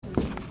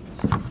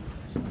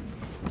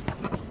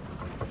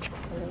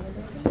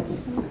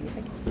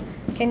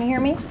Can you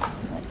hear me?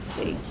 Let's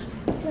see.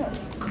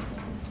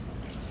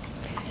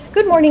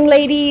 Good morning,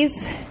 ladies.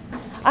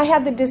 I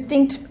had the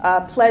distinct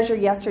pleasure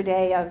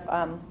yesterday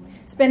of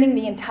spending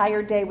the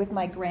entire day with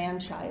my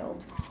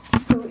grandchild,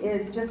 who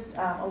is just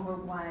over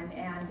 1,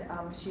 and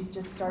she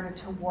just started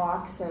to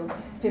walk, so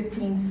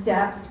 15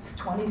 steps,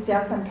 20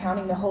 steps, I'm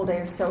counting the whole day.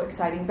 It was so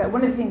exciting. But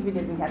one of the things we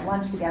did, we had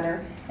lunch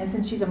together, and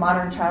since she's a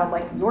modern child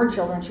like your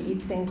children, she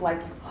eats things like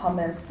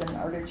hummus and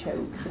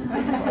artichokes and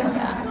things like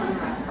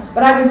that.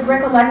 But I was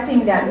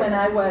recollecting that when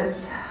I was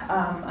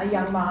a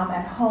young mom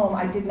at home,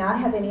 I did not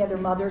have any other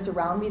mothers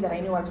around me that I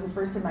knew. I was the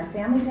first in my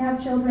family to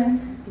have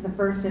children. I was the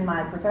first in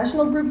my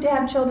professional group to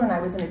have children. I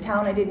was in a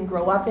town I didn't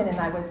grow up in, and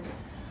I was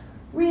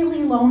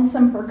really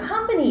lonesome for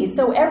company.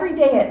 So every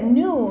day at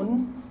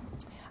noon,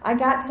 I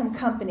got some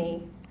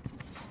company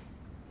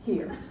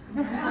here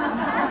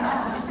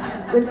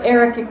with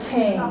Erica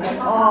King and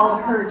all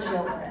her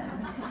children.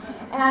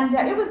 And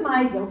it was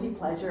my guilty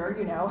pleasure,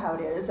 you know how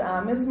it is.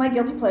 It was my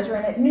guilty pleasure,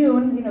 and at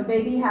noon,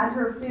 baby had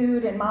her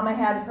food and mama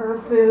had her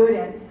food,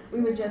 and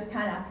we would just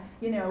kind of,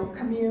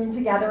 commune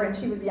together, and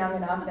she was young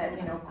enough that,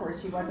 of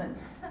course, she wasn't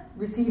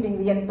receiving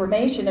the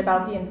information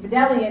about the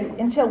infidelity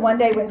until one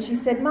day when she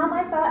said, "Mom,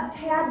 I thought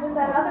Tad was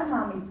that other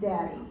mommy's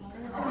daddy."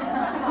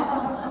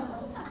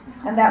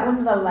 And that was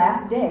the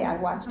last day I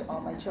watched all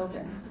my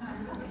children.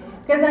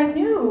 Because I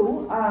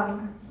knew,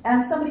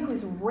 as somebody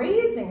who's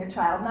raising a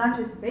child, not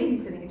just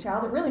babysitting a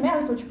child, it really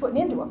matters what you're putting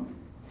into them.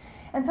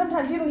 And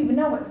sometimes you don't even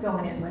know what's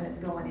going in when it's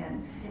going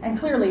in. And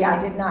clearly I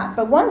did not.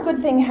 But one good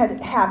thing had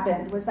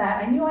happened was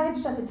that I knew I had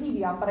to shut the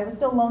TV off, but I was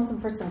still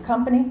lonesome for some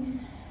company.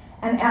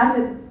 And as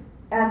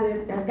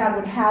God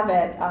would have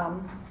it,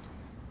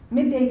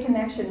 Midday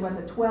Connection was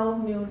a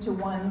 12 noon to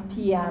 1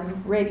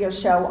 p.m. radio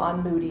show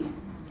on Moody.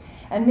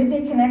 And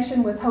Midday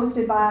Connection was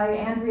hosted by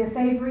Andrea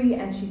Fabry,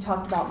 and she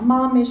talked about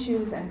mom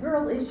issues and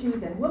girl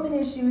issues and woman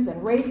issues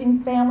and raising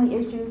family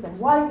issues and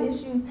wife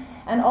issues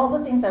and all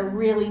the things I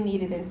really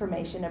needed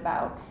information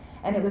about.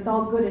 And it was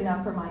all good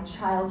enough for my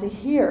child to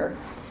hear.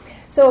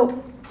 So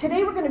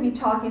today we're going to be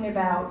talking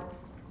about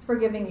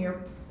forgiving your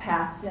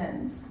past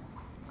sins.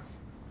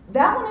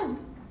 That one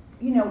is,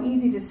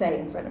 easy to say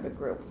in front of a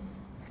group.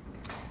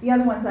 The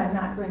other ones I'm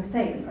not going to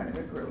say in front of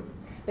a group.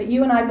 But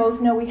you and I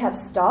both know we have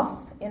stuff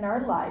in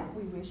our life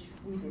we wish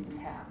we didn't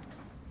have.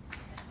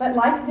 But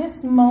like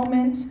this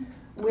moment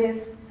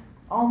with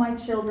all my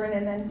children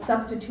and then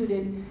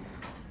substituted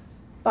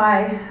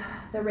by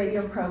the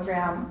radio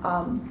program,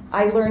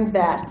 I learned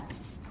that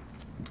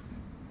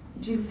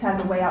Jesus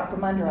has a way out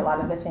from under a lot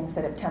of the things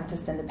that have tempted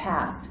us in the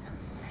past.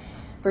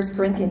 1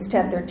 Corinthians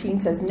 10:13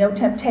 says, "No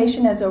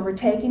temptation has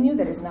overtaken you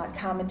that is not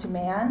common to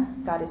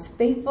man. God is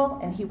faithful,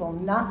 and he will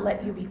not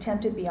let you be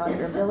tempted beyond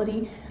your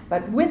ability.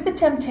 But with the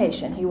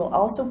temptation, he will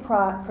also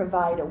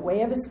provide a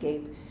way of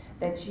escape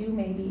that you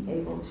may be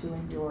able to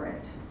endure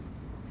it."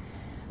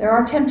 There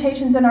are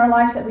temptations in our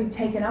lives that we've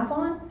taken up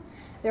on.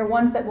 There are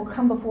ones that will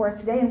come before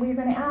us today, and we're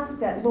going to ask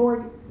that,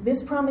 Lord,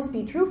 this promise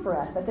be true for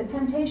us, that the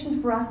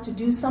temptations for us to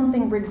do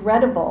something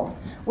regrettable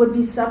would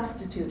be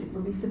substituted,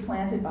 would be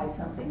supplanted by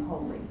something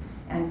holy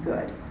and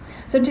good.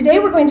 So today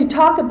we're going to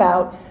talk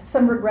about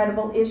some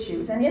regrettable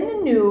issues. And in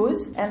the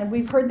news, and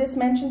we've heard this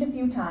mentioned a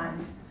few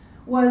times,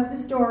 was the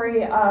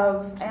story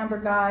of Amber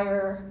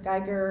Guyger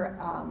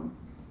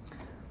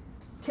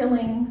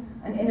killing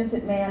an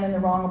innocent man in the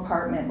wrong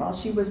apartment while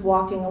she was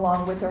walking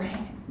along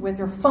with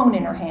her phone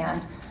in her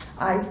hand,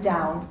 eyes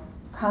down,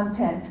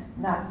 content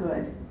not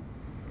good.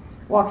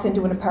 Walks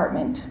into an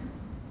apartment,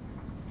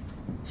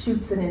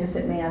 shoots an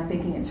innocent man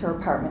thinking it's her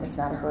apartment. It's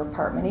not her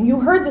apartment. And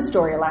you heard the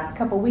story last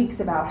couple weeks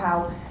about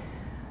how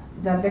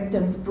the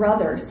victim's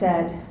brother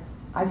said,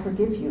 "I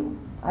forgive you.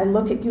 I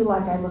look at you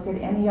like I look at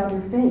any other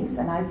face,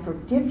 and I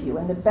forgive you.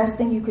 And the best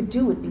thing you could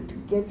do would be to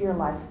give your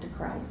life to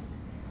Christ,"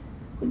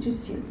 which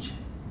is huge.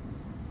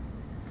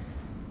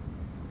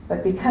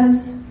 But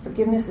because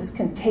forgiveness is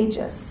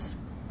contagious,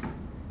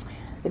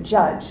 the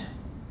judge,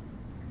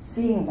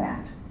 seeing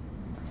that,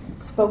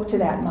 spoke to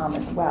that mom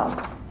as well.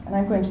 And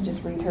I'm going to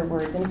just read her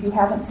words. And if you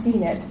haven't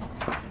seen it,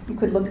 you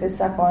could look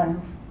this up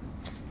on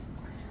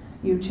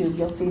YouTube.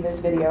 You'll see this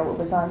video. It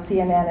was on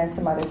CNN and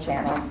some other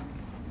channels.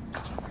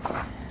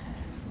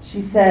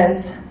 She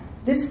says,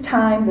 this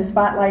time the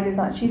spotlight is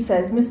on. She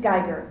says, "Miss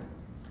Guyger,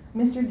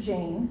 Mr.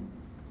 Jane,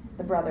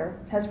 the brother,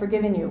 has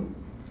forgiven you.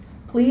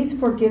 Please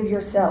forgive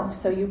yourself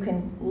so you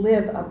can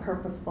live a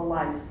purposeful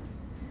life."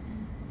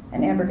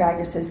 And Amber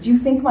Guyger says, "Do you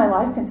think my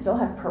life can still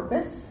have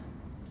purpose?"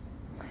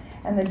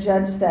 And the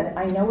judge said,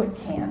 "I know it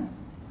can."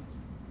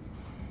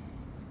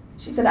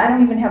 She said, "I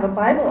don't even have a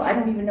Bible. I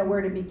don't even know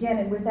where to begin."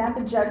 And with that,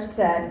 the judge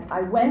said,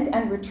 "I went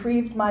and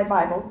retrieved my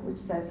Bible," which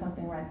says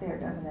something right there,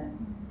 doesn't it?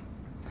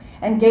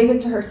 "And gave it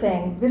to her,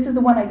 saying, 'This is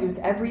the one I use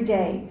every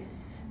day.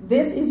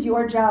 This is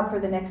your job for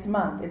the next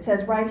month.' It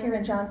says right here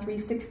in John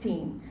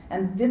 3:16.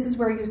 And this is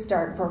where you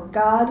start. 'For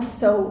God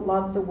so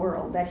loved the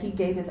world that he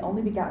gave his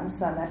only begotten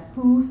Son, that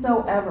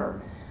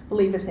whosoever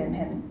believeth in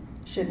him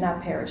should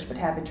not perish but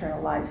have eternal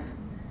life.'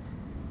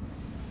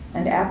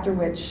 And after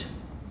which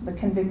the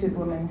convicted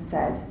woman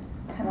said,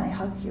 'Can I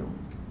hug you?'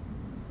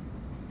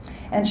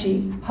 And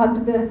she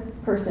hugged the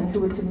person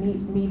who was to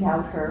mete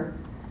out her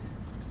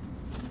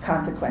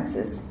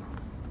consequences.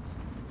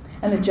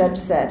 And the judge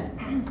said,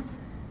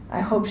 I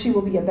hope she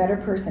will be a better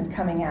person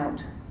coming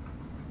out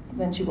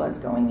than she was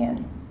going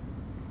in.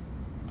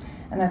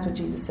 And that's what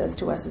Jesus says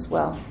to us as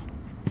well.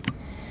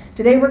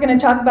 Today we're going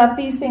to talk about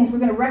these things. We're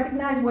going to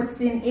recognize what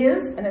sin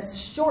is in a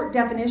short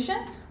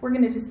definition. We're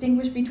going to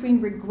distinguish between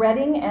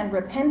regretting and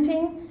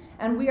repenting.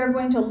 And we are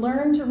going to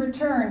learn to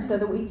return so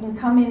that we can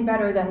come in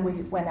better than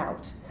we went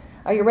out.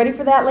 Are you ready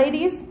for that,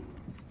 ladies?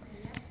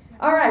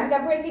 All right, we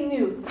got breaking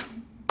news.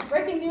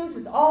 Breaking news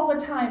is all the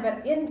time,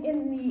 but in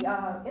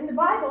the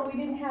Bible, we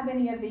didn't have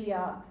any of the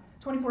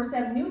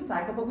 24/7 news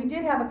cycle, but we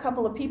did have a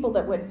couple of people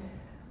that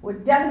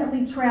would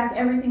definitely track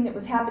everything that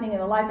was happening in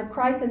the life of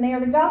Christ, and they are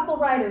the gospel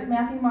writers,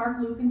 Matthew,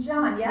 Mark, Luke, and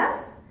John,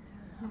 yes?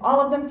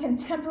 All of them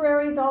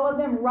contemporaries, all of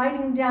them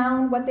writing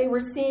down what they were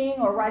seeing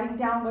or writing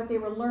down what they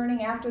were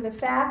learning after the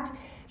fact.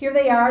 Here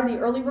they are, the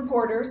early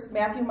reporters,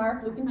 Matthew,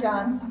 Mark, Luke, and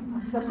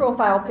John, the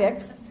profile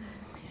pics.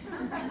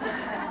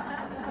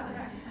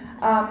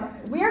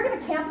 We are going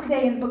to camp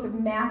today in the book of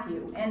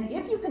Matthew, and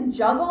if you can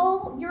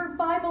juggle your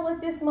Bible at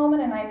this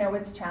moment, and I know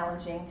it's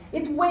challenging,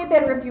 it's way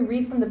better if you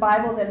read from the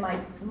Bible than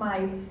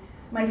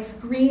my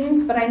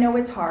screens, but I know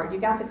it's hard. You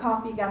got the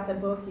coffee, you got the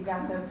book, you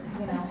got the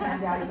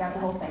handout, you got the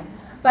whole thing.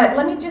 But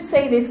let me just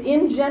say this,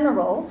 in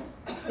general,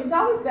 it's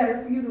always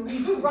better for you to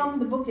read from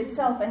the book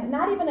itself and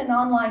not even an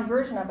online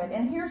version of it.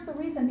 And here's the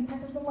reason,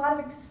 because there's a lot of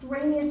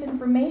extraneous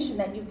information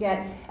that you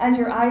get as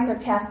your eyes are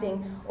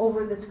casting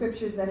over the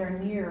scriptures that are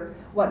near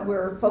what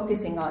we're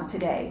focusing on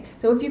today.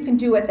 So if you can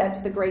do it, that's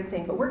the great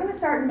thing. But we're going to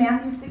start in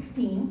Matthew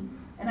 16.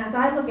 And as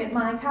I look at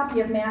my copy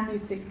of Matthew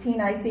 16,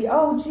 I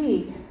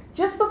see,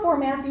 just before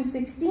Matthew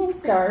 16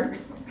 starts,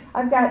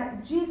 I've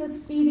got Jesus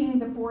feeding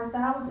the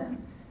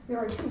 4,000. There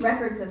are two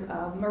records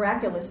of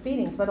miraculous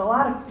feedings, but a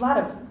lot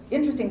of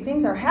interesting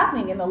things are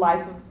happening in the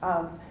life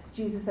of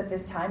Jesus at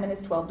this time and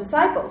his 12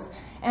 disciples.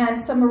 And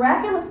some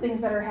miraculous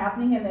things that are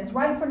happening, and it's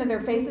right in front of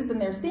their faces,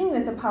 and they're seeing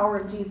that the power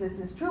of Jesus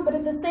is true, but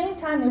at the same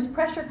time, there's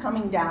pressure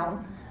coming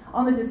down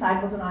on the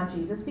disciples and on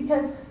Jesus,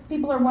 because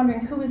people are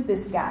wondering, who is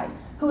this guy?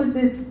 Who is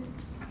this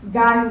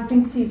guy who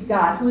thinks he's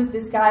God? Who is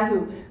this guy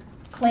who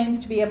claims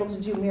to be able to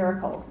do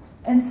miracles?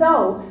 And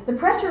so, the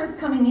pressure is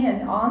coming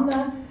in on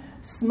the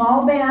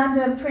small band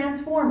of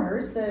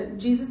transformers,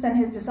 Jesus and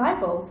his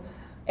disciples,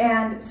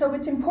 and so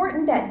it's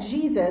important that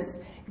Jesus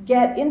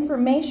get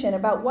information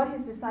about what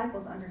his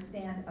disciples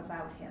understand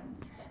about him.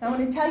 Now, I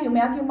want to tell you,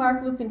 Matthew,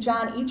 Mark, Luke, and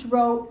John each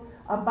wrote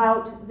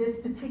about this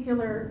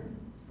particular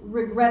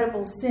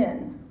regrettable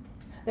sin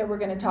that we're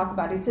going to talk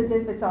about. It's as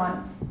if it's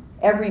on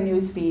every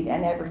news feed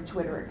and every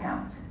Twitter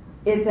account.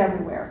 It's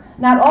everywhere.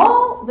 Not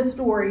all the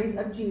stories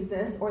of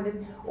Jesus or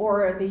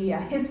the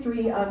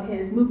history of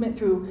his movement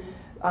through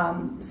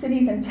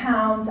cities and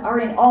towns are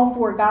in all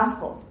four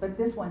Gospels, but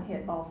this one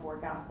hit all four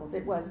Gospels.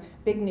 It was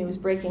big news,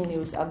 breaking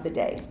news of the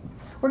day.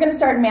 We're going to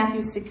start in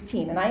Matthew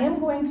 16, and I am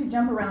going to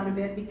jump around a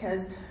bit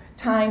because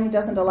time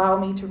doesn't allow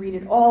me to read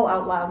it all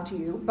out loud to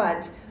you,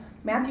 but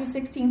Matthew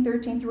 16,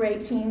 13 through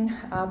 18,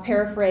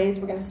 paraphrase,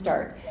 we're going to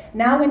start.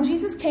 Now when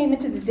Jesus came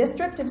into the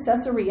district of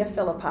Caesarea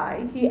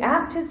Philippi, he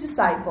asked his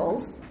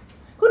disciples,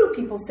 "Who do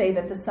people say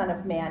that the Son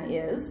of Man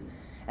is?"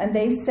 And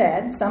they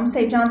said, "Some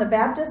say John the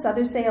Baptist,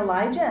 others say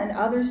Elijah, and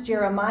others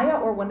Jeremiah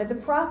or one of the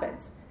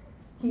prophets."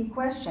 He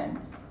questioned,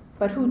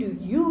 "But who do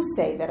you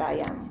say that I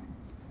am?"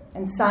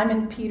 And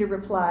Simon Peter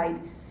replied,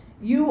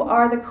 "You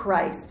are the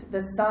Christ,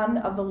 the Son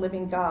of the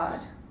living God."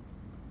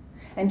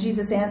 And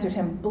Jesus answered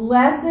him,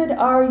 "Blessed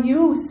are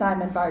you,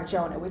 Simon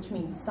Bar-Jonah," which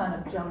means son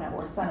of Jonah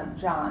or son of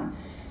John.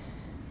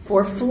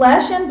 "For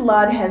flesh and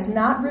blood has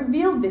not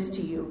revealed this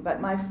to you,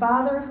 but my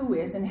Father who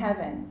is in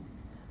heaven.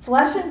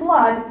 Flesh and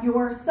blood,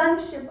 your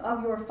sonship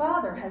of your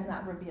Father has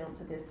not revealed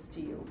this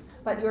to you,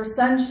 but your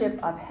sonship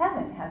of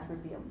heaven has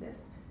revealed this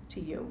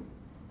to you.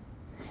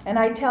 And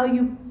I tell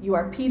you, you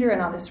are Peter,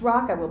 and on this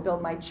rock I will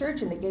build my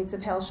church, and the gates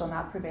of hell shall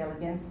not prevail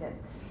against it."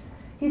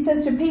 He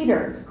says to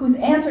Peter, who's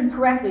answered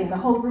correctly, and the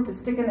whole group is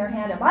sticking their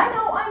hand up, I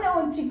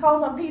know, and she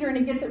calls on Peter, and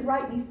he gets it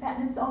right, and he's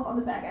patting himself on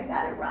the back, "I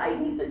got it right."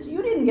 And he says,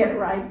 "You didn't get it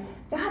right.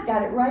 God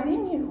got it right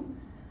in you."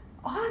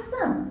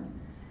 Awesome.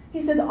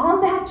 He says, "On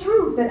that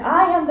truth, that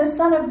I am the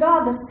Son of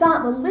God,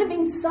 the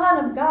living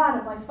Son of God,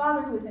 of my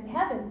Father who is in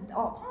heaven,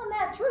 upon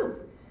that truth,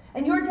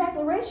 and your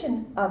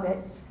declaration of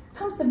it,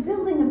 comes the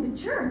building of the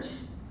church."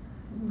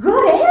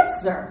 Good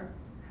answer.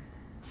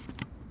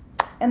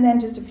 And then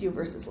just a few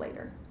verses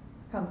later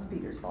comes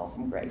Peter's fall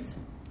from grace.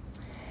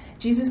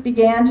 Jesus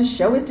began to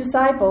show his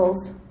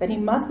disciples that he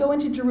must go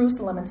into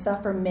Jerusalem and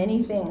suffer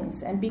many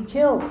things and be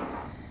killed,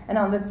 and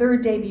on the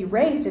third day be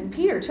raised. And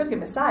Peter took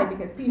him aside,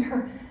 because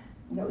Peter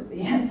knows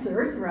the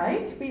answers,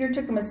 right? Peter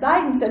took him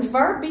aside and said,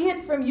 "Far be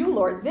it from you,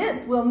 Lord.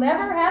 This will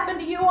never happen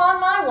to you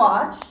on my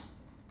watch."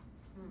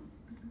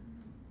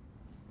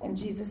 And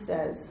Jesus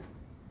says,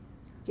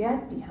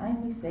 "Get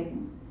behind me,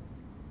 Satan."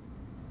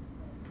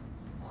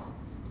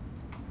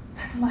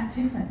 That's a lot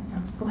different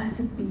from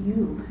 "Blessed be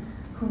you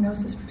who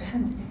knows this from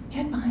heaven."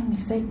 Get behind me,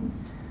 Satan.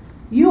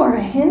 You are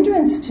a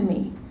hindrance to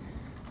me.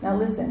 Now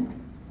listen.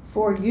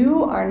 For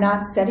you are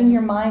not setting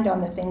your mind on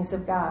the things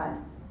of God,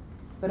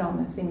 but on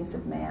the things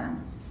of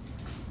man.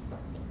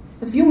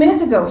 A few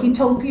minutes ago, he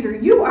told Peter,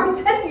 you are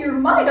setting your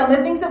mind on the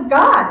things of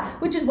God,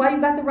 which is why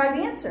you got the right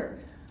answer.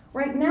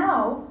 Right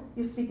now,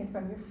 you're speaking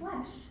from your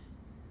flesh,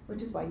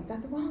 which is why you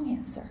got the wrong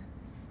answer.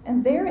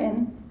 And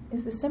therein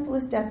is the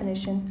simplest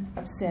definition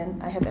of sin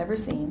I have ever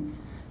seen,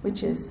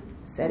 which is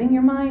setting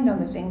your mind on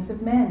the things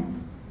of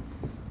men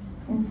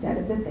instead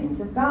of the things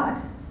of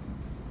God.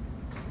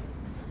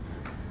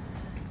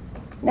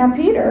 Now,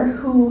 Peter,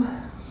 who,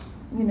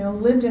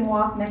 lived and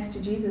walked next to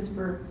Jesus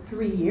for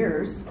 3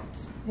 years,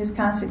 his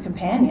constant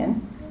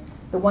companion,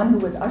 the one who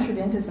was ushered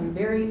into some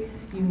very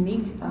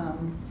unique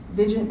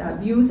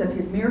views of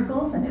his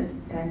miracles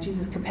and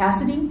Jesus'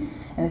 capacity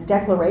and his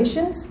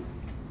declarations,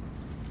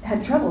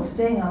 had trouble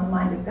staying on the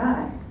mind of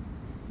God,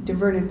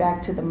 diverted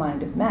back to the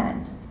mind of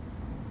men.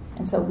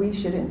 And so we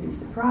shouldn't be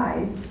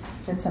surprised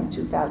that some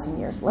 2,000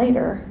 years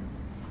later,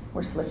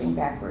 we're slipping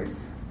backwards.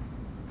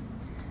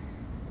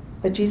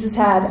 But Jesus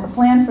had a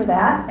plan for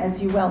that,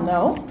 as you well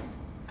know.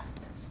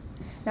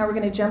 Now we're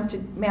going to jump to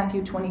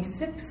Matthew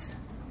 26,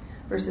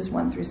 verses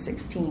 1 through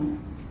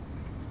 16.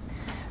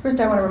 First,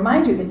 I want to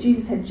remind you that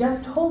Jesus had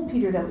just told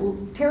Peter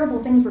that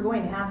terrible things were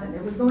going to happen.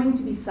 There was going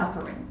to be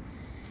suffering.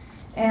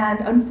 And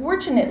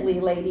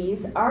unfortunately,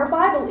 ladies, our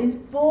Bible is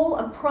full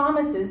of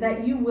promises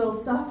that you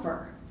will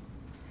suffer.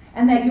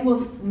 And that you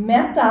will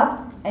mess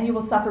up, and you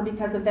will suffer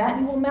because of that.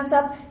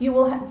 You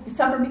will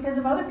suffer because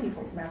of other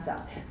people's mess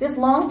up. This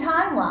long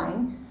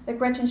timeline that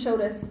Gretchen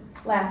showed us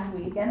last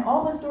week, and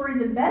all the stories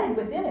embedded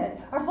within it,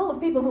 are full of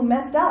people who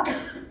messed up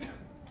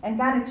and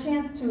got a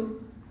chance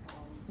to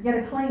get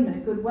a claim in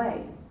a good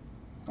way.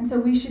 And so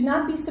we should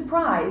not be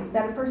surprised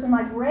that a person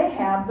like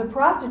Rahab, the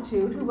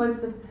prostitute, who was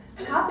the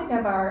topic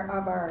of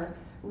our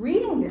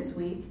reading this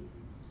week,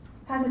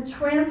 has a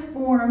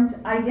transformed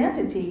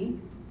identity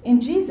in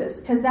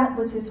Jesus, because that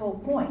was his whole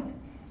point.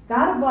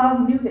 God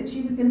above knew that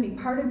she was going to be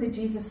part of the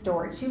Jesus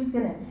story. She was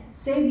going to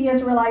save the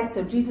Israelites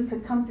so Jesus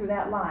could come through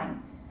that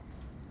line.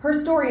 Her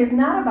story is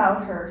not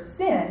about her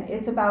sin.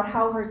 It's about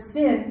how her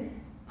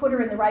sin put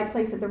her in the right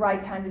place at the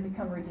right time to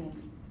become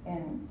redeemed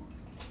in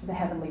the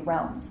heavenly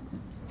realms.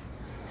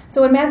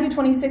 So in Matthew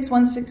 26,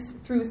 1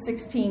 through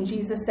 16,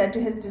 Jesus said to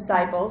his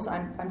disciples,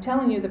 I'm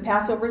telling you, the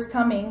Passover is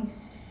coming,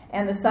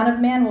 and the Son of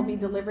Man will be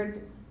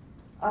delivered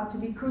up to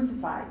be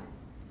crucified.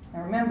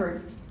 Now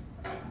remember,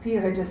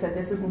 Peter had just said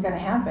this isn't going to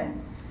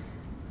happen.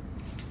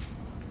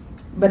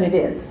 But it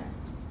is.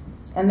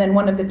 And then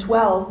one of the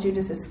 12,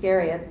 Judas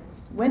Iscariot,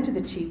 went to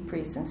the chief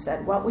priests and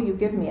said, what will you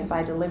give me if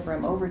I deliver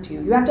him over to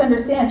you? You have to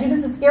understand,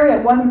 Judas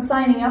Iscariot wasn't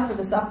signing up for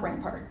the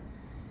suffering part.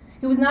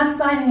 He was not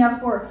signing up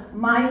for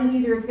my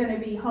leader's going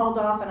to be hauled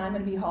off and I'm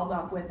going to be hauled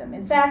off with him.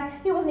 In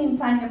fact, he wasn't even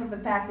signing up for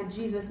the fact that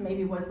Jesus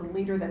maybe was the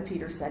leader that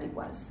Peter said he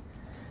was.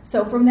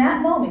 So from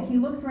that moment, he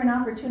looked for an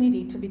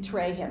opportunity to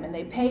betray him, and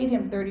they paid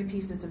him 30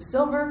 pieces of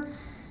silver,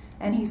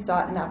 and he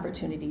sought an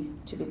opportunity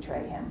to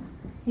betray him.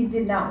 He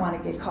did not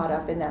want to get caught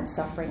up in that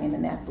suffering and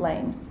in that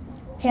blame.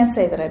 Can't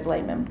say that I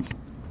blame him.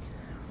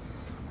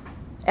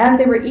 As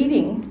they were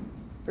eating,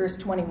 verse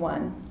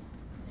 21,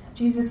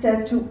 Jesus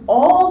says to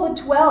all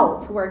the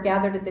 12 who are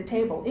gathered at the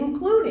table,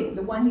 including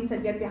the one he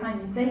said, get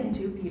behind me, Satan,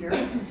 to, Peter,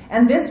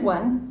 and this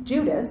one,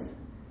 Judas,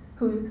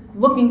 who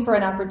looking for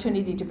an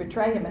opportunity to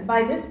betray him. And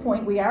by this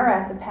point, we are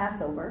at the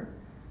Passover,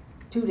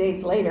 2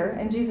 days later,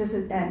 and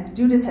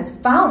Judas has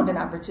found an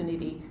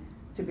opportunity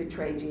to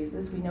betray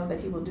Jesus. We know that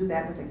he will do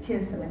that with a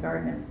kiss in the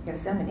Garden of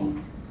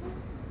Gethsemane.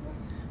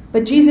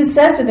 But Jesus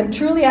says to them,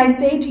 truly I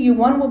say to you,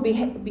 one will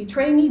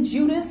betray me.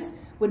 Judas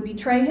would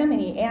betray him,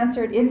 and he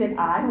answered, is it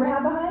I,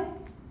 Rabbi?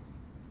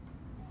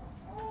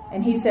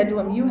 And he said to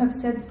him, you have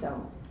said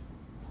so.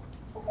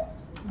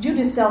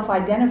 Judas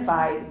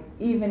self-identified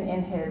even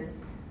in his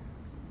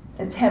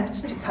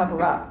attempt to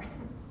cover up.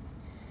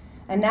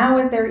 And now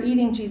as they're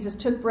eating, Jesus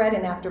took bread,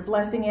 and after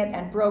blessing it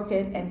and broke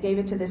it and gave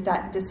it to his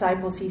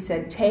disciples, he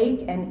said,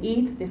 take and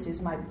eat, this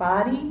is my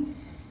body.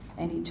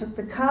 And he took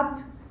the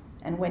cup,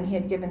 and when he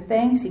had given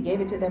thanks, he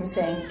gave it to them,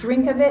 saying,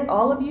 drink of it,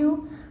 all of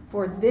you,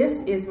 for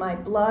this is my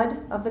blood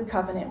of the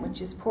covenant,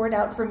 which is poured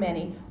out for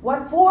many.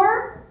 What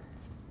for?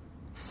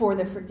 For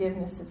the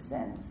forgiveness of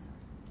sins.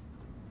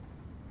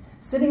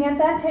 Sitting at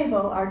that table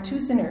are 2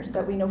 sinners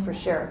that we know for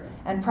sure,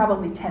 and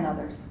probably 10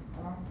 others.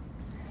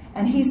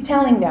 And he's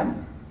telling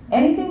them,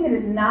 anything that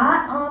is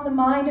not on the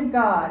mind of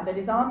God, that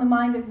is on the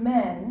mind of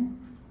men,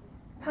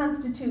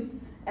 constitutes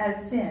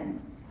as sin.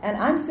 And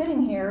I'm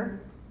sitting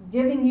here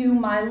giving you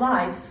my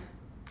life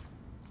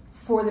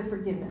for the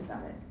forgiveness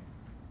of it.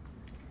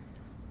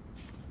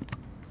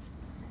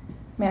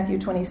 Matthew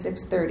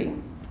 26:30.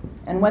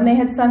 And when they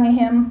had sung a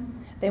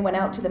hymn, they went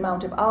out to the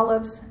Mount of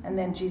Olives, and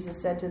then Jesus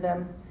said to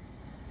them,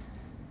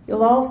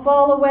 you'll all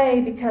fall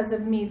away because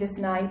of me this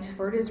night,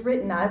 for it is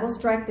written, I will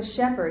strike the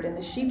shepherd, and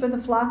the sheep of the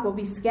flock will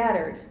be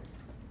scattered.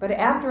 But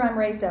after I'm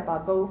raised up,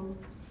 I'll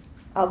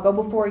go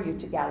before you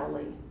to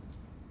Galilee.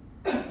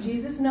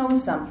 Jesus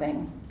knows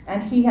something,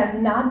 and he has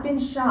not been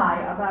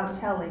shy about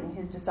telling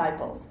his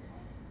disciples.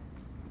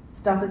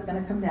 stuff is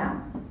going to come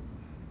down.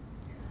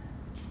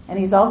 And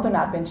he's also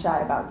not been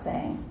shy about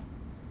saying,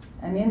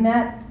 and in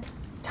that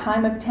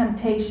time of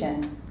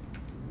temptation,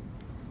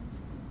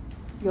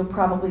 you'll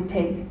probably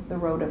take the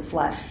road of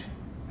flesh.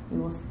 You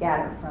will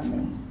scatter from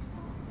me.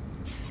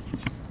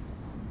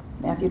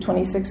 Matthew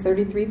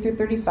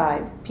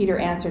 26:33-35. Peter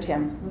answered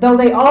him, though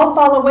they all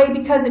fall away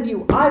because of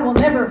you, I will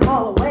never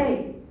fall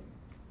away.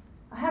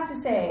 I have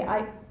to say,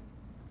 I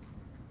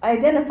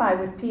identify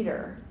with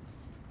Peter.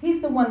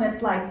 He's the one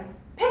that's like,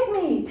 pick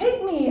me,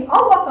 take me,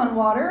 I'll walk on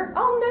water,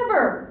 I'll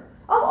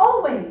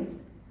always.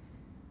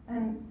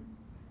 And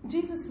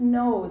Jesus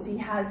knows he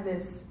has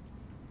this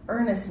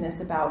earnestness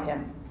about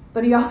him,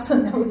 but he also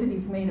knows that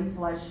he's made of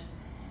flesh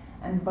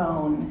and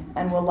bone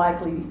and will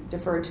likely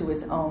defer to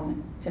his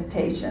own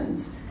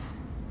temptations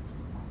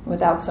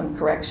without some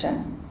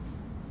correction.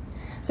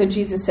 So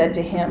Jesus said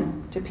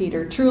to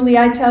Peter, truly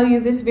I tell you,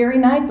 this very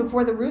night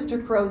before the rooster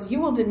crows, you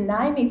will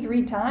deny me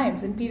 3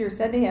 times. And Peter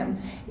said to him,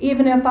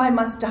 even if I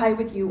must die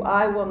with you,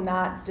 I will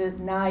not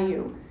deny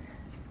you.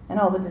 And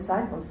all the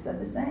disciples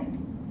said the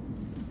same.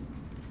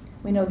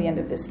 We know the end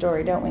of this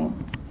story, don't we?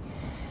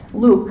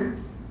 Luke,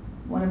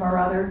 one of our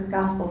other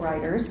gospel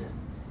writers,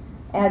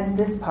 adds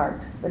this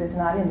part that is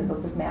not in the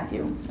book of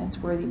Matthew. It's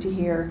worthy to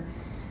hear.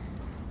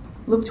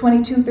 Luke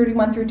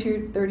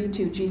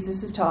 22:31-32,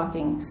 Jesus is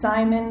talking.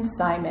 Simon,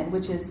 Simon,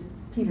 which is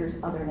Peter's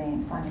other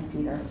name, Simon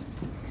Peter.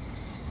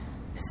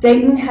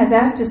 Satan has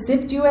asked to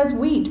sift you as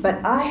wheat,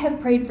 but I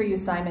have prayed for you,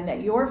 Simon,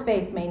 that your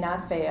faith may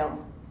not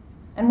fail.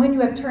 And when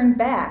you have turned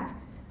back,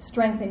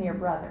 strengthen your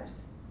brothers.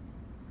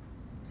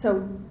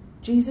 So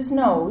Jesus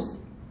knows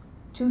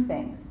 2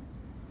 things.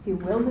 He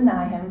will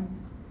deny him,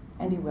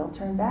 and he will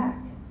turn back.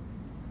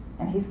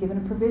 And he's given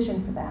a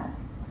provision for that.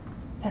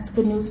 That's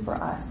good news for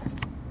us.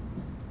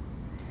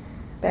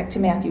 Back to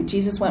Matthew.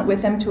 Jesus went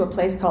with them to a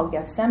place called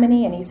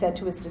Gethsemane, and he said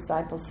to his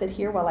disciples, sit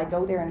here while I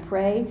go there and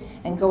pray.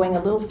 And going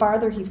a little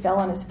farther, he fell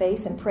on his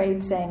face and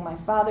prayed, saying, my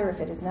Father, if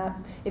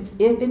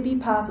it be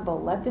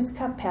possible, let this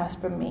cup pass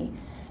from me.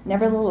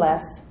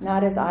 Nevertheless,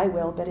 not as I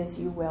will, but as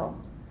you will.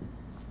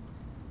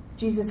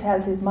 Jesus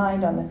has his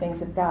mind on the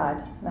things of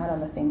God, not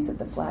on the things of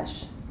the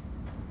flesh.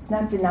 He's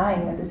not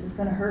denying that this is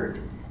going to hurt,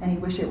 and he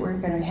wishes it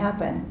weren't going to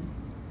happen.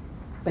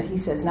 But he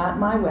says, not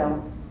my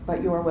will,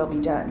 but your will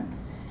be done.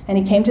 And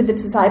he came to the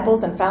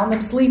disciples and found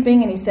them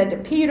sleeping, and he said to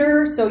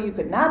Peter, so you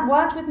could not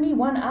watch with me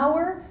 1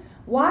 hour?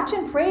 Watch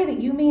and pray that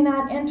you may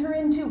not enter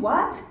into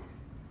what?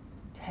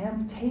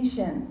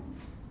 Temptation.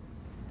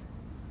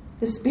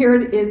 The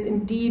spirit is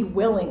indeed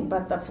willing,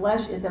 but the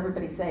flesh is,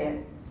 everybody say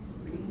it,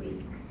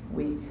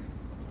 weak.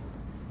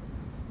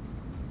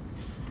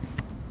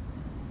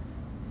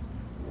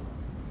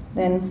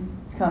 Then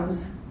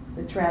comes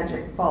the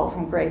tragic fall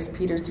from grace,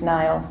 Peter's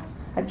denial,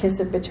 a kiss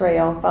of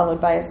betrayal,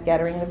 followed by a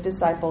scattering of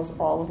disciples,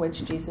 all of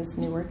which Jesus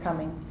knew were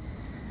coming.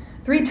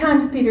 3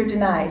 times Peter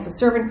denies. A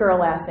servant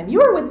girl asks him, you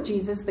were with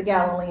Jesus the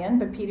Galilean,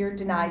 but Peter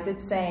denies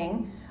it,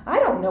 saying, I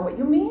don't know what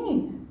you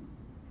mean.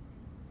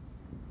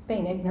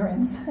 Feign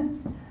ignorance.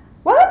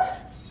 What?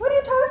 What are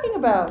you talking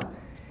about?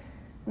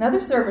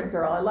 Another servant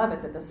girl. I love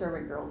it that the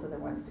servant girls are the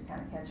ones to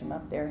kind of catch him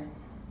up there.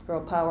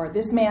 Girl power.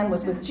 This man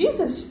was with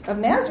Jesus of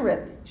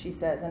Nazareth, she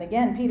says. And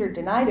again, Peter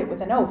denied it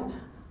with an oath.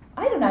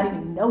 I do not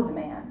even know the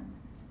man.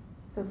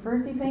 So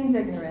first he feigns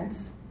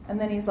ignorance, and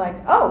then he's like,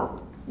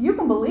 oh, you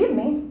can believe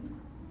me.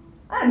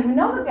 I don't even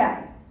know the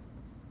guy.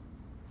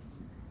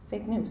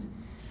 Fake news.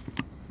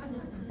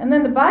 And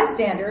then the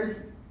bystanders,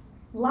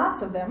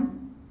 lots of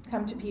them,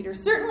 come to Peter.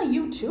 Certainly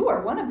you too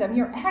are one of them.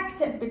 Your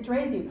accent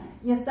betrays you.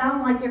 You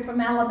sound like you're from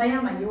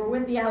Alabama. You were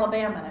with the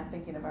Alabama. And I'm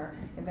thinking of our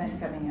event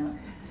coming out.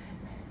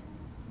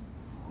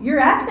 Your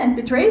accent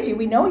betrays you.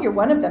 We know you're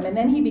one of them. And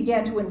then he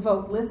began to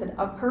invoke, listen,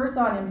 a curse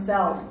on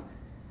himself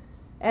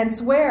and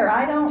swear,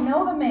 I don't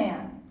know the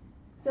man.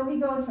 So he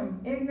goes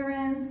from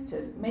ignorance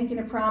to making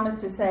a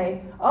promise to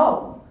say,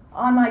 oh,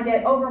 over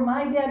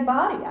my dead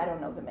body, I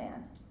don't know the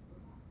man.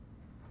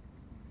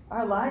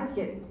 Our lives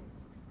get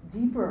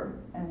deeper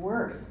and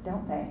worse,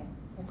 don't they,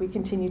 if we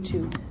continue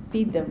to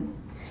feed them.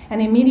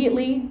 And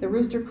immediately the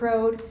rooster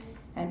crowed,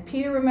 and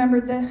Peter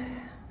remembered the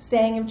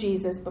saying of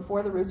Jesus,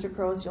 before the rooster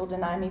crows, you'll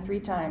deny me 3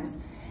 times.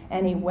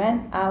 And he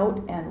went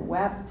out and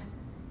wept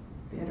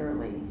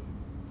bitterly.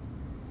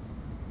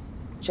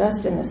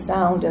 Just in the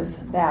sound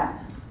of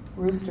that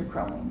rooster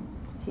crowing,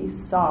 he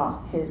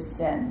saw his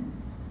sin.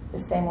 The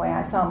same way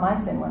I saw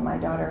my sin when my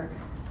daughter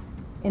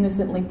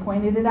innocently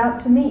pointed it out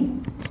to me.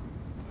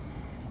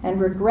 And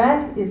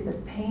regret is the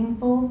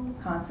painful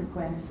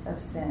consequence of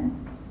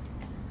sin.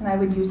 And I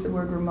would use the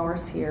word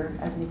remorse here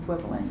as an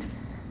equivalent.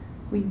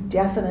 We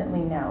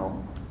definitely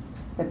know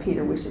that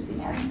Peter wishes he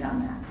hadn't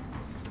done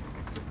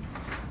that.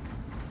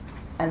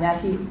 And that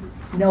he,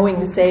 knowing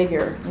the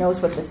Savior,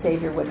 knows what the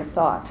Savior would have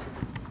thought.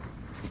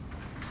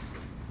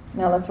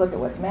 Now let's look at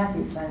what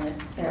Matthew's done,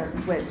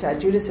 what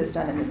Judas has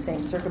done in the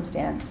same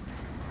circumstance.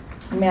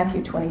 In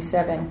Matthew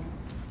 27,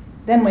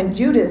 then when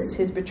Judas,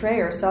 his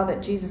betrayer, saw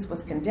that Jesus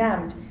was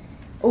condemned,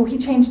 Oh, he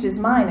changed his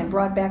mind and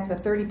brought back the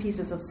 30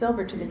 pieces of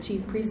silver to the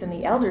chief priests and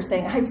the elders,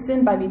 saying, I've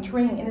sinned by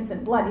betraying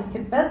innocent blood. He's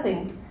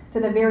confessing to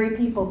the very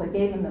people that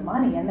gave him the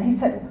money. And they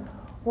said,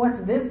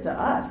 what's this to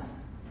us?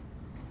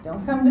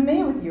 Don't come to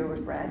me with your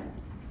bread.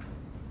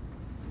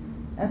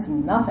 That's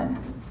nothing.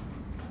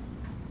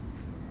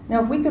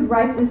 Now, if we could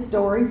write this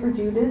story for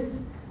Judas,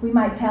 we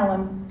might tell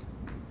him,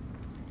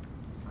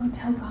 go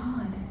tell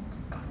God.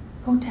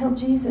 Go tell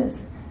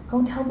Jesus.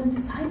 Go tell the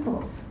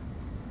disciples.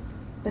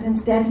 But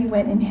instead he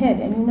went and hid.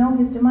 And you know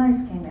his demise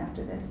came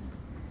after this.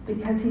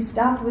 Because he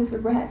stopped with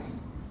regret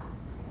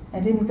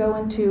and didn't go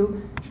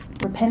into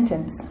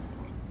repentance.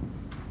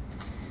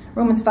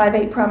 Romans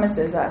 5:8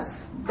 promises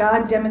us,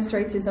 God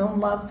demonstrates his own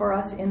love for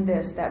us in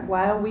this, that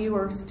while we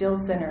were still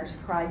sinners,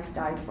 Christ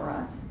died for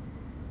us.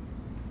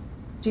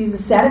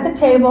 Jesus sat at the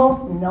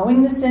table,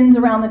 knowing the sins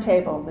around the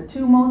table, the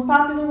two most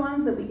popular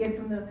ones that we get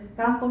from the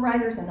gospel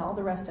writers and all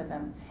the rest of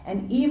them.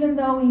 And even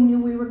though he knew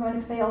we were going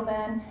to fail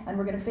then, and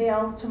we're going to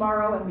fail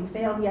tomorrow, and we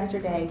failed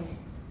yesterday,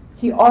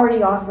 he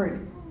already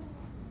offered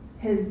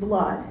his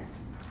blood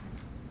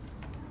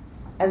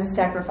as a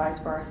sacrifice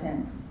for our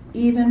sin,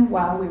 even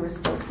while we were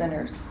still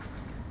sinners.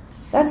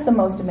 That's the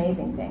most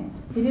amazing thing.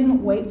 He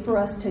didn't wait for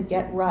us to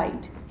get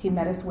right. He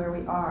met us where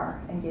we are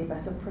and gave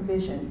us a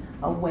provision,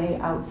 a way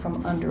out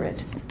from under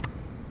it.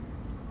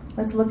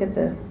 Let's look at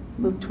the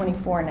Luke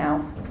 24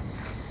 now.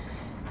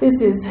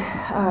 This is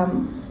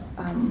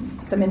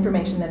some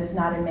information that is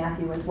not in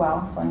Matthew as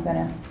well, so I'm going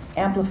to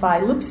amplify.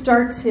 Luke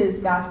starts his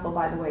gospel,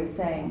 by the way,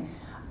 saying,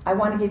 I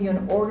want to give you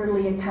an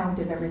orderly account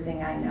of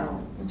everything I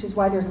know, which is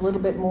why there's a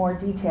little bit more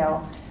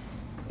detail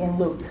in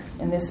Luke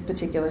in this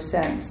particular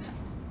sense.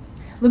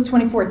 Luke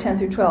 24, 10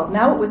 through 12.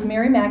 Now it was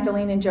Mary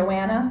Magdalene and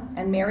Joanna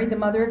and Mary, the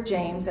mother of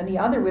James, and the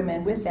other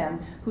women with them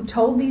who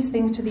told these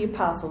things to the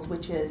apostles,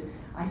 which is,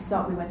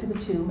 we went to the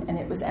tomb and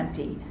it was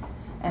empty.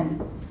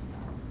 And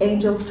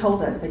angels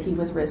told us that he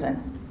was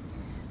risen.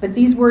 But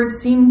these words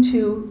seemed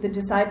to the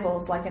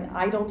disciples like an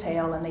idle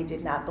tale, and they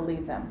did not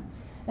believe them.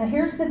 Now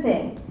here's the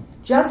thing.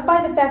 Just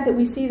by the fact that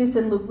we see this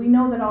in Luke, we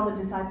know that all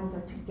the disciples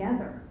are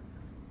together.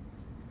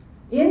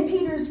 In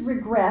Peter's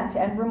regret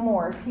and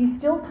remorse, he's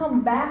still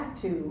come back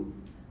to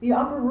the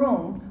upper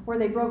room where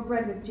they broke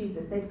bread with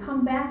Jesus. They've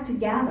come back to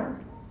gather.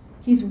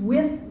 He's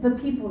with the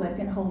people that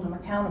can hold him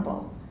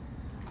accountable.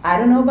 I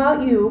don't know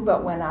about you,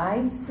 but when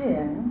I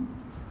sin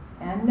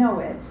and know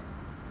it,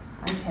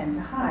 I tend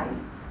to hide,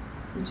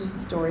 which is the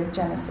story of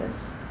Genesis.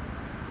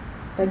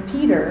 But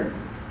Peter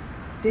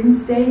didn't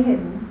stay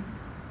hidden,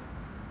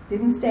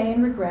 didn't stay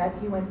in regret.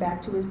 He went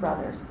back to his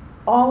brothers,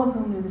 all of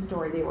whom knew the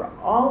story. They were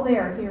all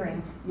there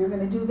hearing, you're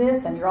going to do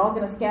this, and you're all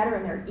going to scatter,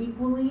 and they're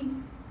equally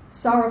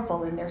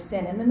sorrowful in their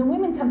sin. And then the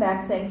women come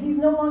back saying, he's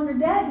no longer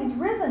dead, he's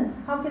risen.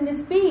 How can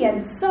this be?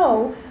 And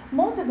so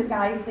most of the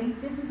guys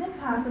think this is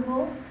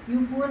impossible.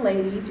 You poor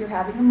ladies, you're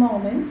having a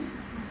moment.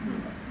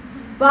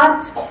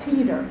 But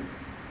Peter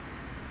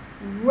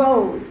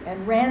rose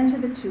and ran to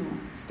the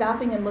tomb,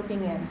 stopping and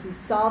looking in. He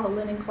saw the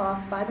linen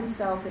cloths by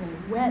themselves, and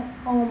he went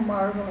home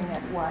marveling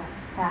at what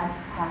had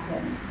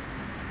happened.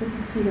 This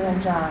is Peter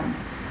and John.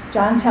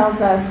 John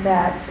tells us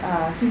that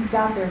he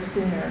got there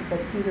sooner, but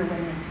Peter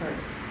went in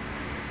first.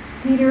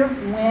 Peter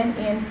went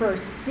in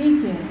first,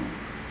 seeking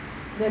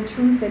the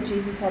truth that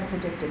Jesus had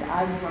predicted.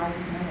 I will rise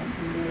again in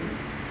 3 days.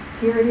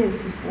 Here it is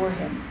before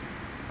him.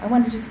 I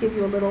want to just give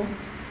you a little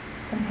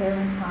compare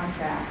and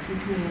contrast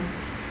between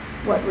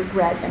what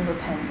regret and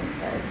repentance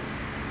is.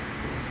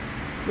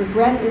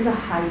 Regret is a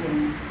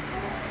hiding,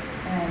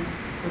 and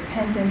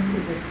repentance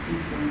is a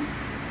seeking.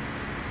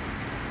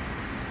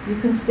 You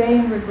can stay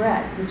in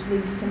regret, which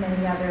leads to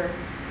many other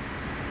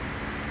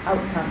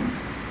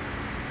outcomes.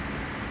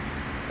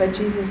 But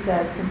Jesus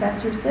says,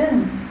 confess your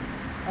sins.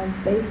 I'm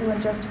faithful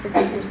and just to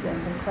forgive your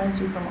sins and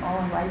cleanse you from all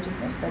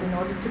unrighteousness. But in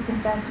order to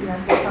confess, you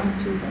have to come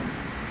to him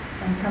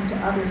and come to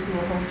others who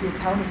will hold you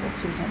accountable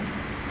to him.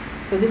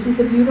 So this is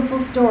the beautiful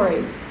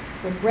story.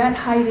 Regret,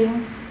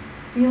 hiding,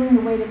 feeling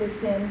the weight of his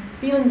sin,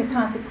 feeling the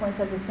consequence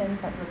of the sin,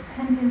 but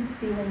repentance,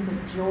 feeling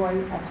the joy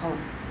of hope.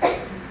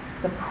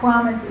 The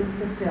promise is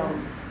fulfilled.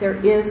 There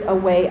is a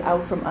way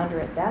out from under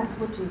it. That's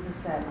what Jesus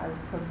said. I will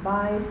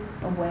provide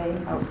a way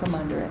out from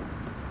under it.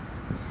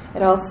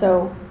 It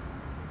also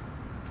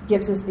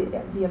gives us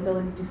the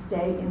ability to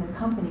stay in the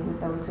company with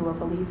those who are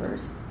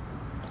believers.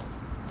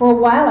 For a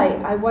while,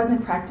 I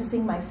wasn't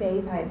practicing my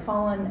faith. I had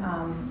fallen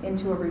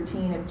into a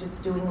routine of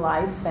just doing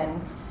life and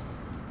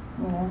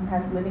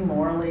living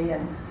morally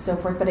and so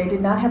forth, but I did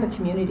not have a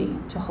community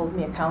to hold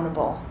me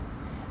accountable.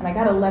 And I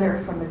got a letter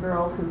from the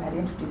girl who had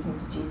introduced me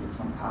to Jesus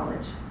from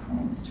college. Her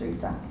name is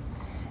Teresa.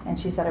 And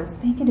she said, I was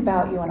thinking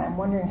about you and I'm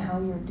wondering how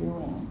you're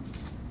doing.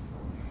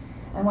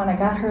 And when I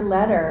got her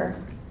letter,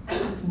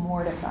 I was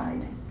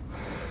mortified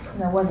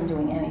because I wasn't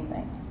doing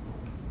anything.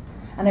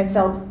 And I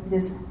felt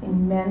this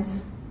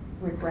immense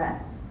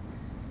regret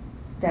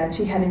that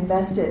she had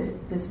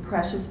invested this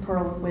precious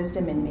pearl of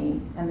wisdom in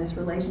me, and this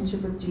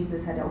relationship with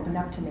Jesus had opened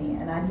up to me,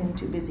 and I'd been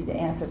too busy to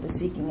answer the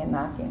seeking and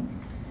knocking.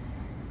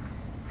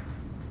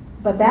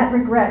 But that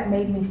regret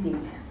made me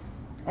seek.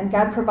 And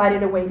God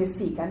provided a way to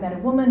seek. I met a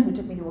woman who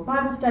took me to a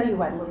Bible study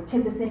who had a little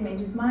kid the same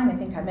age as mine. I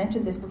think I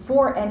mentioned this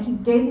before. And he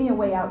gave me a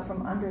way out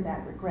from under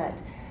that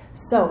regret.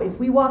 So if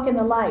we walk in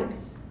the light,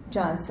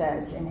 John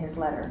says in his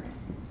letter,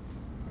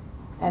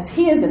 as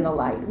he is in the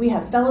light, we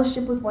have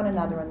fellowship with one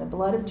another, and the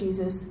blood of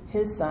Jesus,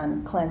 his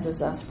Son,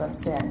 cleanses us from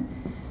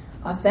sin.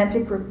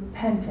 Authentic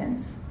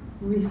repentance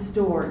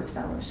restores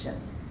fellowship.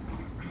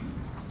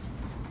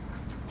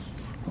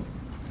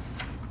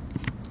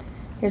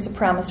 Here's a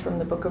promise from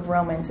the book of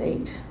Romans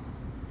 8.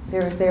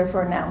 There is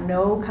therefore now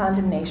no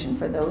condemnation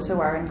for those who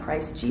are in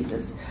Christ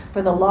Jesus.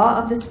 For the law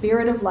of the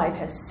Spirit of life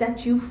has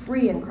set you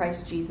free in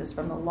Christ Jesus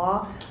from the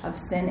law of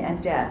sin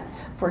and death.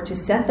 For to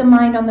set the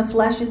mind on the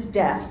flesh is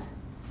death,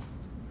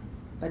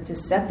 but to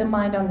set the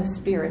mind on the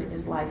Spirit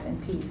is life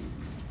and peace.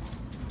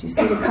 Do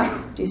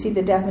you see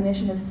the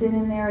definition of sin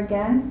in there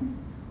again?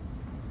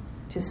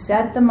 To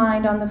set the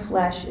mind on the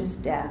flesh is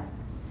death,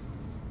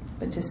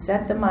 but to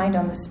set the mind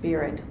on the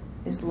Spirit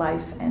is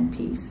life and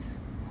peace.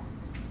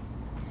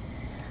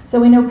 So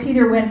we know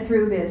Peter went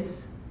through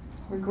this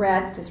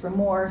regret, this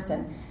remorse,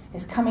 and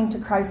is coming to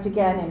Christ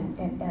again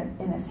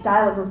in a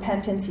style of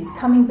repentance. He's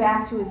coming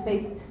back to his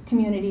faith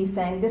community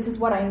saying, this is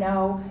what I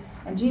know.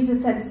 And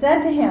Jesus had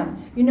said to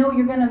him, you know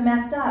you're going to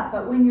mess up,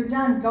 but when you're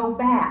done, go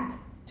back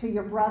to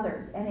your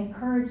brothers and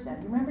encourage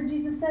them. Remember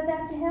Jesus said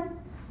that to him?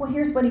 Well,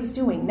 here's what he's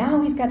doing.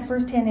 Now he's got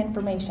firsthand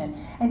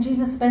information. And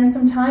Jesus spends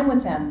some time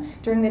with them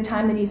during the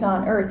time that he's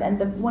on earth. And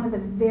one of the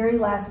very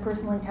last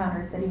personal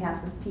encounters that he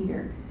has with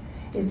Peter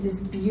is this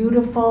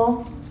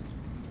beautiful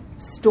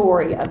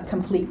story of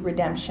complete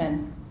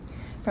redemption.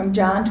 From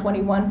John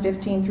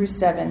 21:15 through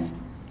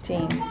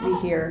 17, we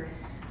hear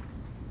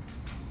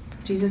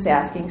Jesus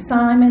asking,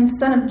 Simon,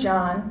 son of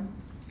John,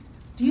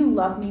 do you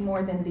love me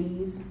more than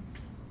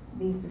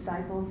these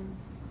disciples?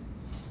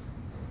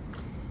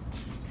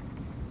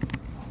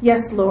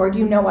 Yes, Lord,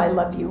 you know I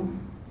love you.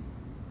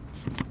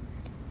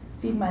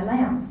 Feed my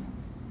lambs.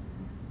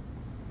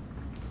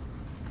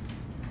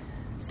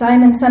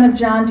 Simon, son of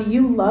John, do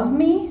you love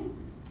me?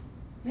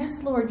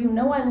 Yes, Lord, you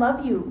know I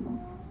love you.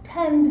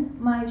 Tend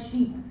my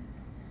sheep.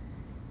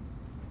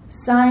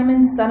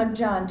 Simon, son of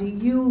John, do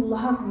you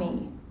love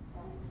me?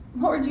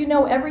 Lord, you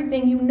know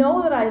everything. You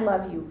know that I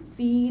love you.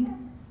 Feed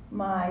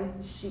my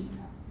sheep.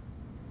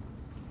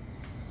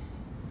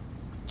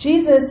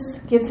 Jesus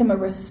gives him a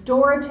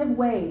restorative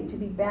way to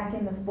be back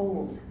in the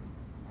fold.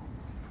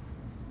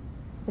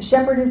 The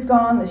shepherd is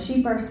gone, the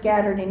sheep are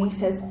scattered, and he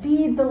says,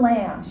 feed the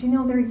lambs. You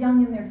know, they're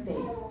young in their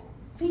faith.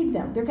 Feed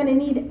them. They're going to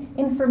need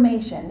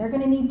information. They're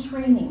going to need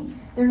training.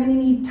 They're going to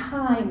need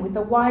time with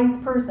a wise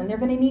person. They're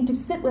going to need to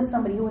sit with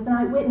somebody who was an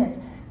eyewitness.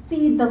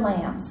 Feed the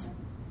lambs.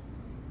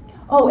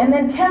 Oh, and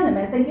then tend them.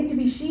 As they get to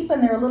be sheep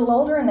and they're a little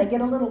older and they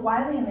get a little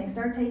wily and they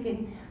start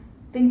taking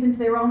things into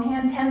their own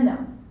hand, tend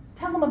them.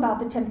 Tell them about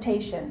the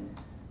temptation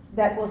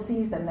that will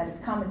seize them, that is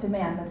common to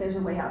man, that there's a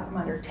way out from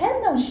under.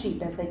 Tend those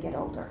sheep as they get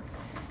older.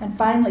 And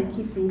finally,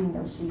 keep feeding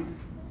those sheep.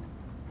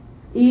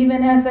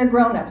 Even as they're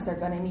grown-ups, they're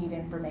going to need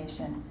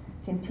information.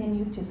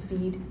 Continue to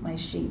feed my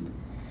sheep.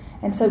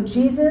 And so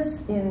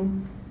Jesus,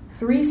 in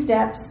 3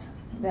 steps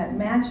that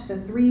match the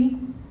 3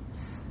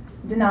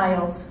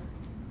 denials,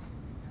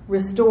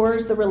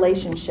 restores the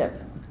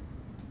relationship.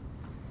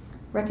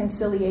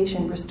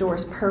 Reconciliation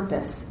restores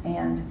purpose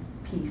and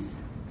peace.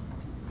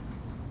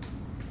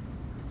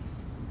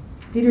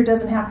 Peter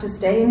doesn't have to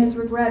stay in his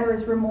regret or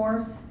his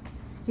remorse.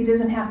 He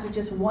doesn't have to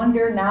just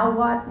wonder, now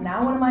what?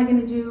 Now what am I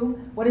going to do?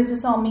 What does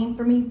this all mean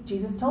for me?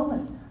 Jesus told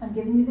him, I'm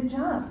giving you the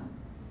job.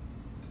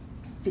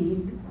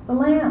 Feed the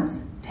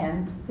lambs.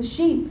 Tend the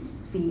sheep.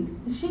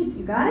 Feed the sheep.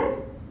 You got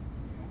it?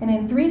 And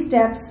in 3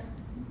 steps,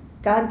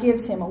 God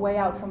gives him a way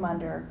out from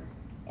under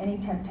any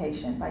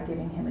temptation by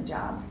giving him a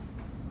job.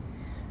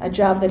 A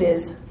job that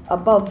is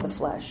above the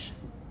flesh.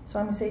 So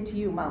I'm going to say to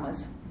you,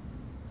 mamas,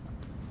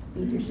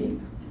 feed your sheep.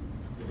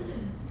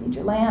 Feed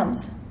your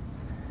lambs.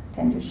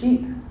 Tend your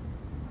sheep.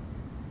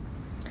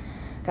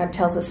 God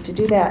tells us to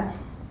do that.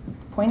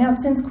 Point out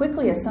sins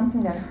quickly as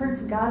something that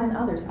hurts God and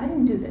others. I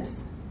didn't do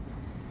this.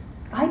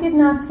 I did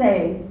not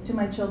say to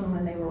my children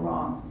when they were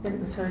wrong that it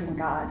was hurting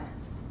God.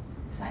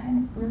 Because I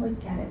didn't really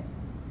get it.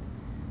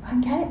 I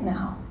get it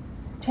now.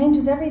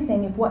 Changes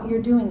everything if what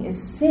you're doing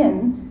is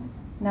sin,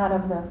 not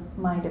of the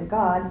mind of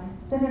God,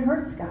 then it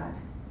hurts God.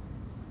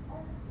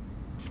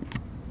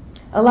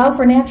 Allow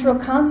for natural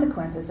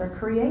consequences or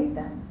create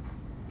them.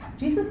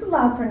 Jesus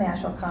allowed for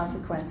natural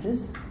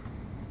consequences.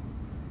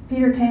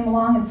 Peter came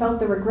along and felt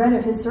the regret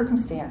of his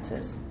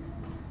circumstances.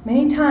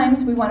 Many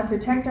times we want to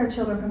protect our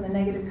children from the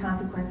negative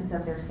consequences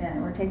of their sin,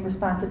 or take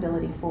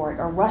responsibility for it,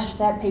 or rush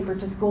that paper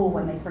to school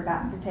when they've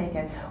forgotten to take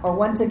it, or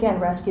once again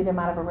rescue them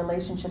out of a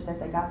relationship that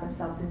they got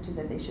themselves into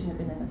that they shouldn't have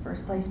been in the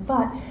first place.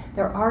 But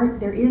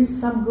there is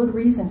some good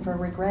reason for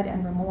regret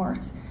and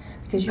remorse,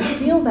 because you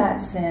feel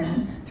that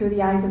sin through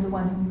the eyes of the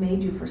one who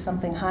made you for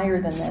something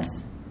higher than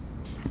this.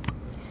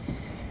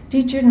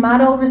 Teach your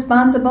model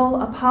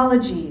responsible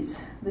apologies.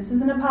 This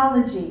is an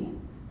apology.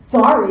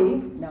 Sorry.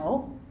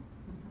 No.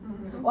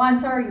 Well,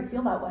 I'm sorry you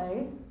feel that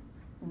way.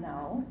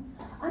 No.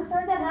 I'm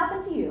sorry that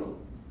happened to you.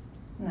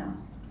 No.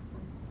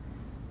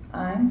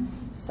 I'm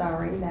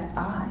sorry that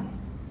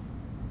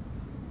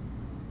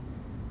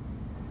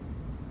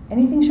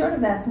Anything short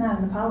of that's not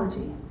an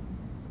apology.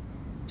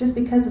 Just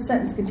because the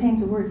sentence contains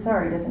the word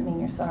sorry doesn't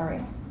mean you're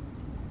sorry.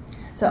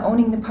 So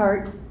owning the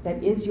part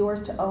that is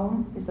yours to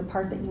own is the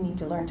part that you need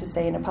to learn to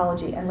say an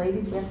apology. And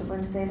ladies, we have to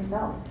learn to say it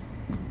ourselves.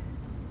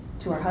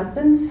 To our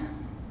husbands,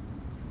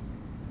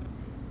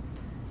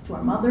 to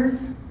our mothers,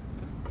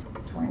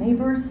 to our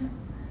neighbors.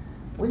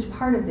 Which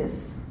part of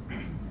this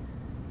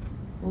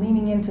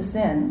leaning into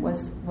sin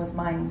was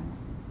mine?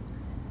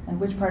 And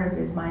which part of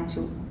it is mine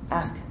to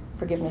ask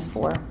forgiveness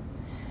for?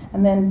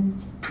 And then,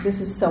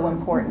 this is so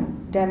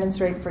important,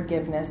 demonstrate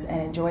forgiveness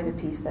and enjoy the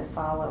peace that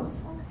follows.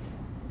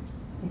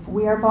 If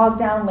we are bogged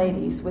down,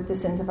 ladies, with the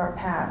sins of our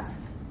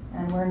past,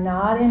 and we're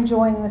not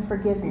enjoying the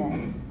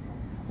forgiveness,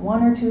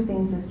 one or two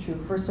things is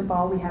true. First of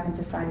all, we haven't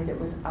decided it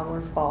was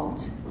our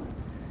fault.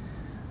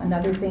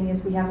 Another thing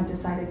is we haven't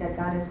decided that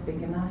God is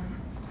big enough.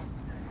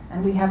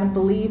 And we haven't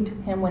believed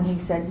him when he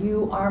said,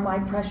 "You are my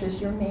precious,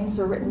 your names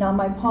are written on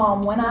my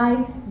palm. When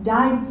I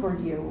died for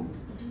you,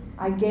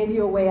 I gave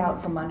you a way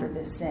out from under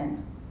this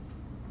sin."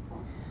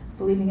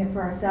 Believing it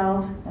for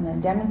ourselves and then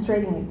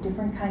demonstrating a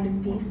different kind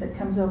of peace that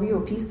comes over you,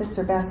 a peace that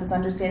surpasses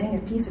understanding,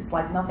 a peace that's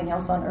like nothing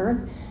else on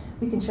earth.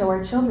 We can show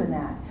our children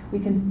that. We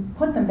can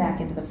put them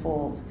back into the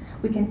fold.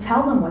 We can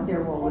tell them what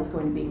their role is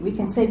going to be. We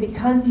can say,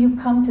 because you've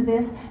come to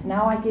this,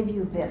 now I give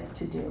you this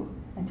to do,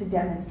 and to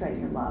demonstrate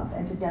your love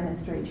and to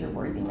demonstrate your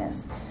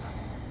worthiness.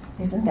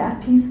 Isn't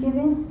that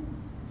peace-giving?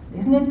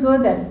 Isn't it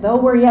good that though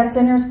we're yet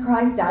sinners,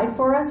 Christ died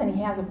for us and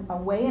he has a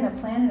way and a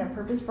plan and a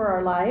purpose for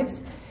our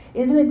lives?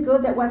 Isn't it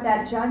good that what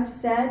that judge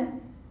said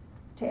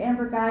to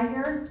Amber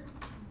Geiger,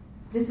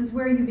 this is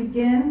where you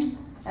begin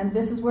and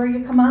this is where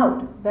you come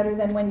out, better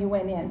than when you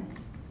went in?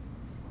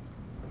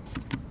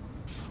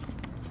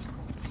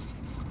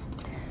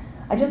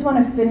 I just want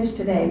to finish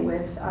today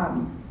with,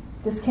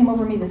 this came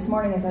over me this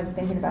morning as I was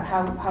thinking about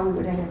how we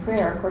would end in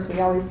prayer. Of course, we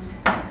always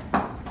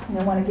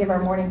want to give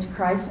our morning to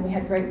Christ, and we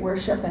had great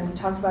worship, and we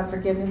talked about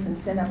forgiveness and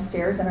sin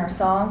upstairs in our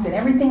songs, and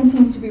everything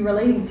seems to be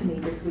relating to me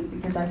this week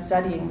because I'm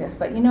studying this.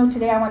 But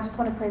today I just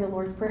want to pray the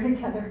Lord's Prayer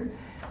together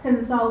because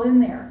it's all in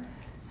there.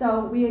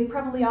 So we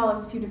probably all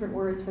have a few different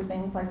words for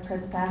things like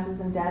trespasses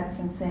and debts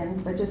and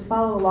sins, but just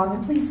follow along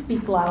and please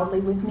speak loudly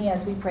with me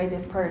as we pray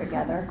this prayer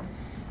together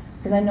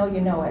because I know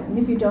you know it. And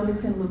if you don't,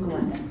 it's in Luke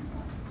 11.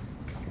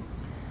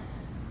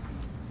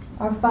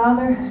 Our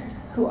Father,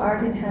 who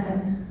art in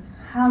heaven,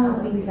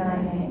 hallowed be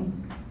thy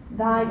name.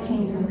 Thy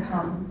kingdom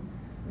come,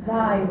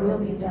 thy will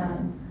be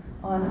done,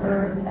 on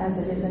earth as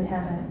it is in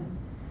heaven.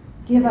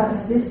 Give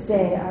us this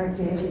day our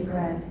daily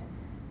bread,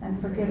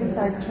 and forgive us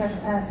our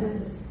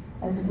trespasses,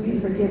 as we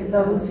forgive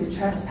those who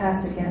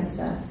trespass against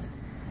us.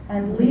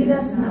 And lead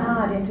us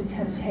not into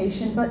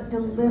temptation, but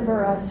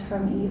deliver us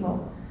from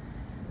evil.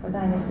 For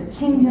thine is the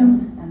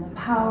kingdom, and the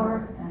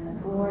power, and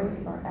the glory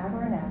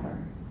forever and ever.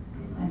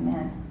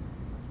 Amen.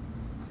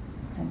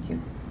 Thank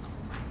you.